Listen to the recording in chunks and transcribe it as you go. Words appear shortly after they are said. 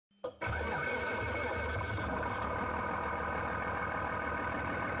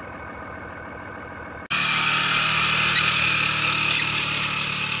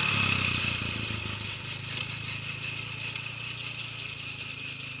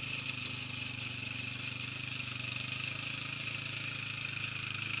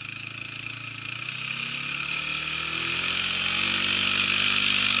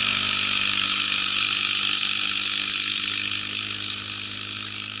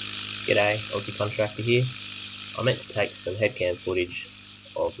G'day, Aussiecon-tractor here. I meant to take some headcam footage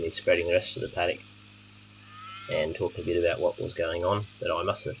of me spreading the rest of the paddock and talk a bit about what was going on, but I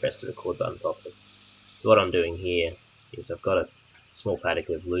mustn't have pressed the record button properly. So what I'm doing here is I've got a small paddock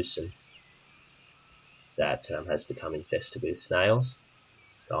of lucerne that has become infested with snails.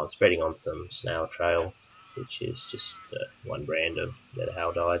 So I'm spreading on some snail trail, which is just one brand of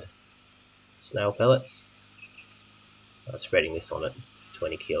halide snail pellets. I'm spreading this on at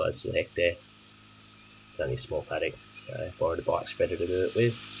 20 kilos to the hectare. It's only a small paddock, so I borrowed a bike spreader to do it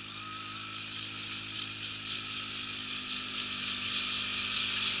with.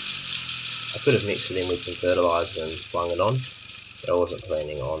 I could have mixed it in with some fertiliser and flung it on, but I wasn't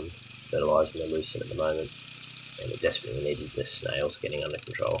planning on fertilising the lucerne at the moment, and it desperately needed the snails getting under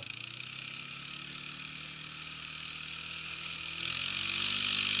control.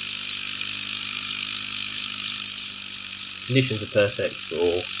 Conditions are perfect for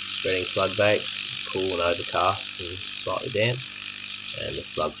spreading slug bait. It's cool and overcast and slightly damp, and the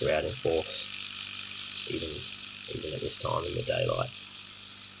slugs are out in force, even at this time in the daylight.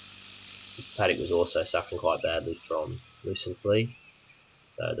 The paddock was also suffering quite badly from lucerne flea,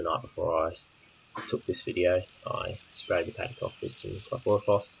 so the night before I took this video I sprayed the paddock off with some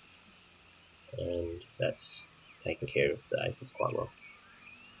chlorphos, and that's taken care of the aphids quite well.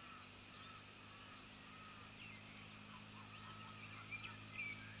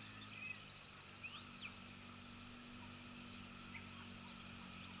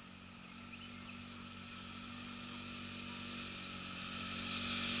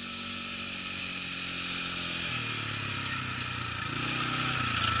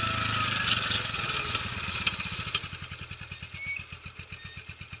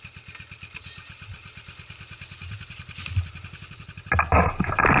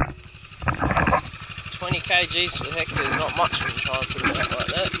 kgs for the hectare is not much when you try and put it out like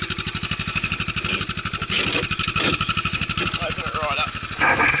that. Open it right up.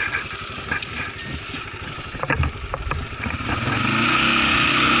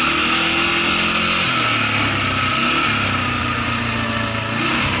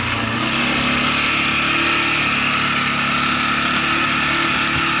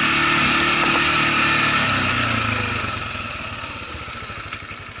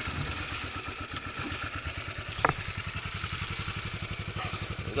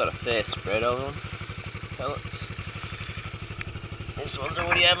 We've got a fair spread of them, pellets. This one's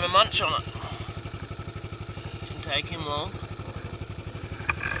already having a munch on it. Didn't take him long.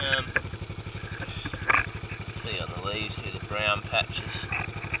 See on the leaves here the brown patches.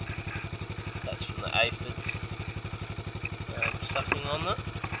 That's from the aphids sucking on them.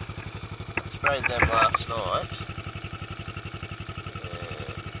 I sprayed them last night.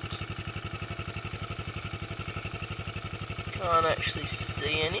 Can't actually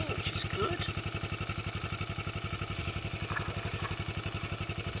see any, which is good.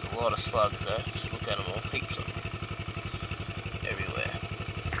 There's a lot of slugs though, just look at them all, heaps of them, everywhere.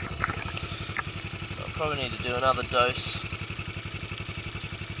 I'll probably need to do another dose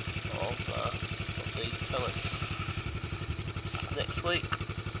of these pellets next week.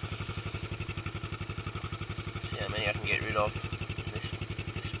 See how many I can get rid of in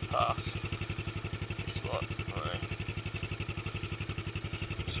this pass. This lot.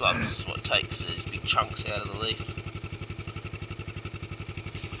 Slugs is what takes these big chunks out of the leaf.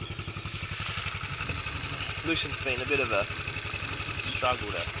 Lucerne's been a bit of a struggle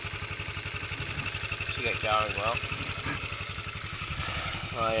to get going well.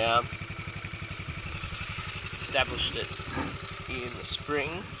 I established it in the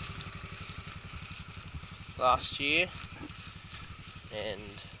spring last year,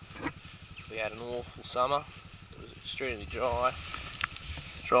 and we had an awful summer. It was extremely dry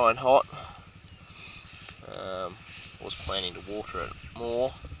and hot. I was planning to water it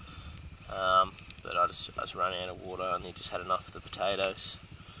more, but I just ran out of water. I only just had enough for the potatoes,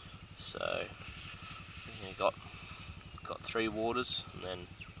 so got 3 waters, and then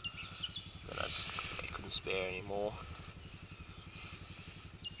I couldn't spare any more.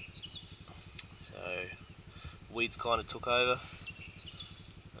 So weeds kind of took over.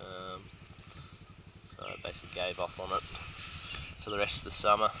 So I basically gave up on it for the rest of the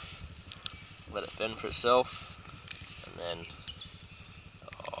summer, let it fend for itself, and then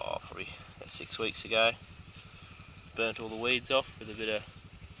probably about 6 weeks ago burnt all the weeds off with a bit of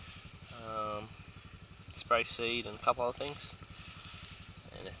spray seed and a couple other things,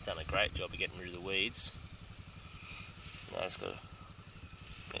 and it's done a great job of getting rid of the weeds. Now there's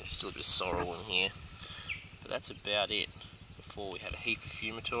still a bit of sorrel in here, but that's about it. Before we had a heap of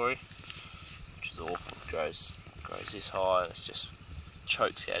fumitory, which is awful. It grows this high and it's just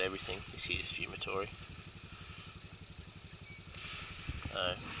chokes out everything. This here's fumitory.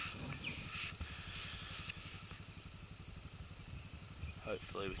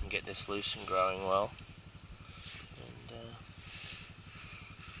 Hopefully we can get this loose and growing well. And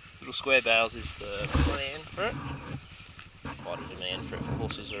little square bales is the plan for it. There's quite a demand for it for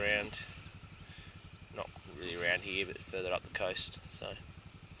horses around, not really around here, but further up the coast. So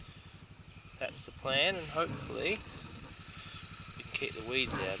that's the plan, and hopefully we can keep the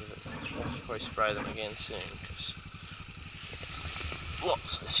weeds out of it. I'll probably spray them again soon because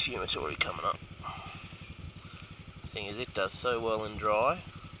lots of this fumitory coming up. The thing is, it does so well in dry.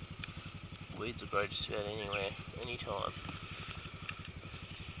 Weeds will grow just about anywhere, anytime.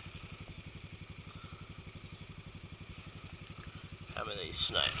 Some of these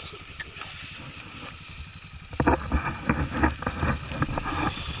snails would be good.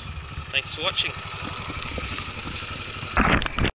 Thanks for watching.